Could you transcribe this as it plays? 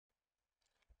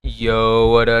Yo,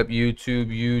 what up,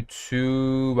 YouTube?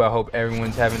 I hope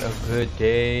everyone's having a good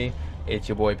day. It's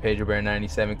your boy Pedro Bear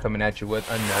 97 coming at you with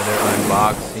another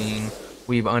unboxing.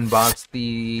 We've unboxed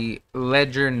the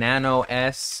Ledger Nano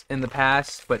S in the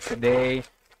past, but today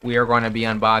we are going to be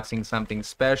unboxing something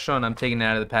special, and I'm taking it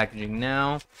out of the packaging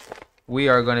now. We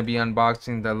are going to be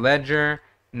unboxing the Ledger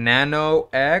Nano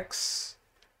X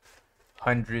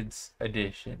Hundreds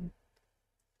Edition.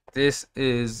 This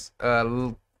is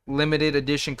a limited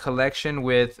edition collection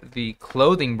with the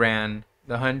clothing brand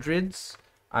the Hundreds.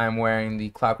 I'm wearing the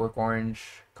Clockwork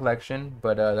Orange collection,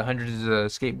 but the Hundreds is a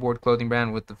skateboard clothing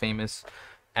brand with the famous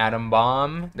Atom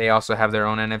Bomb. They also have their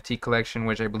own NFT collection,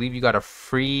 which I believe you got a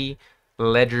free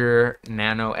Ledger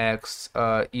Nano X,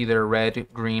 either red,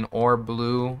 green, or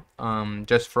blue,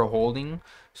 just for holding.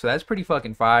 So that's pretty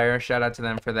fucking fire. Shout out to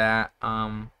them for that.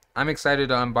 I'm excited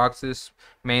to unbox this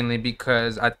mainly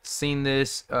because I've seen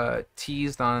this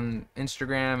teased on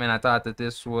Instagram, and I thought that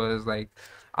this was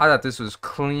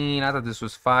clean. I thought this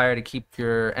was fire to keep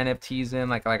your NFTs in.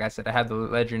 Like I said, I have the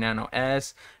Ledger Nano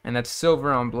S, and that's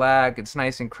silver on black. It's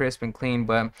nice and crisp and clean,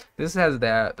 but this has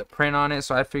the print on it,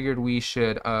 so I figured we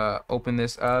should open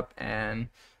this up, and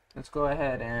let's go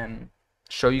ahead and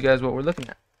show you guys what we're looking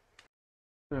at.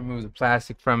 Remove the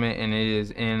plastic from it, and it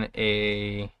is in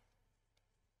a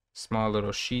small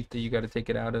little sheet that you got to take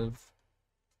it out of.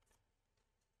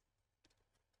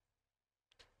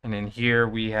 And then here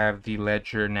we have the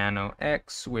Ledger Nano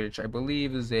X, which I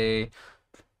believe is a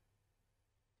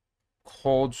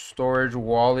cold storage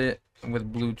wallet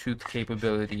with Bluetooth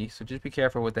capability. So just be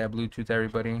careful with that Bluetooth,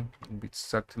 everybody. It'd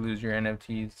suck to lose your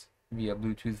NFTs via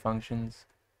Bluetooth functions.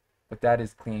 But that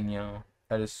is clean, yo.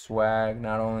 That is swag.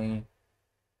 Not only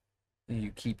do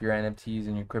you keep your NFTs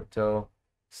and your crypto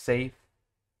safe,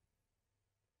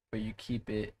 but you keep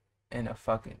it in a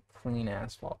fucking clean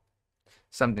asphalt.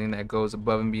 Something that goes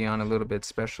above and beyond, a little bit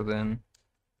special than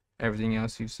everything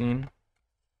else you've seen.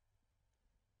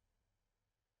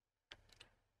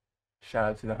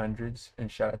 Shout out to the Hundreds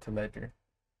and shout out to Ledger.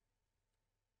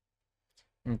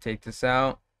 And take this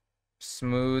out.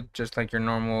 Smooth, just like your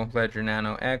normal Ledger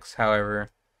Nano X. However,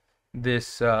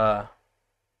 this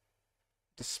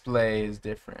display is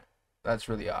different. That's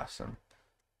really awesome.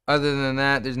 Other than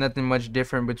that, there's nothing much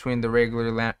different between the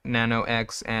regular Nano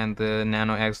X and the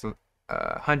Nano X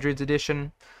Hundreds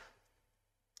edition.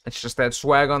 It's just that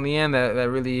swag on the end that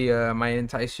really might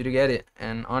entice you to get it.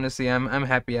 And honestly, I'm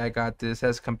happy I got this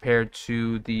as compared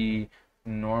to the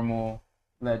normal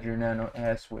Ledger Nano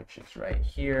S, which is right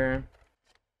here.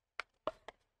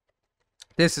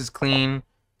 This is clean.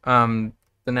 The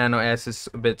Nano S is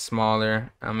a bit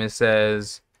smaller. It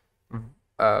says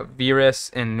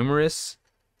Virus and Numerous.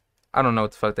 I don't know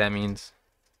what the fuck that means.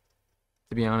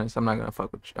 To be honest, I'm not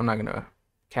gonna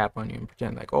cap on you and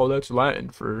pretend like, oh, that's Latin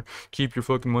for keep your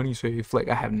fucking money safe. Like,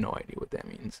 I have no idea what that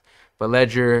means. But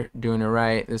Ledger doing it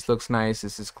right. This looks nice.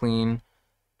 This is clean.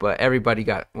 But everybody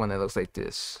got one that looks like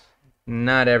this.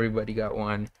 Not everybody got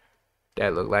one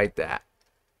that looked like that.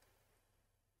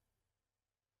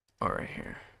 All right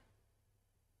here.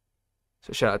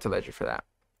 So shout out to Ledger for that.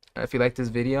 If you like this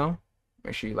video,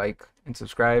 make sure you like and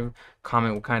subscribe.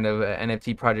 Comment what kind of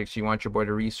NFT projects you want your boy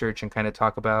to research and kind of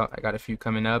talk about. I got a few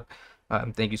coming up.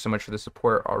 Thank you so much for the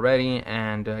support already,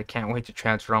 and I can't wait to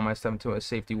transfer all my stuff into a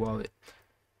safety wallet.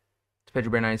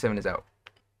 Pedro Bear 97 is out.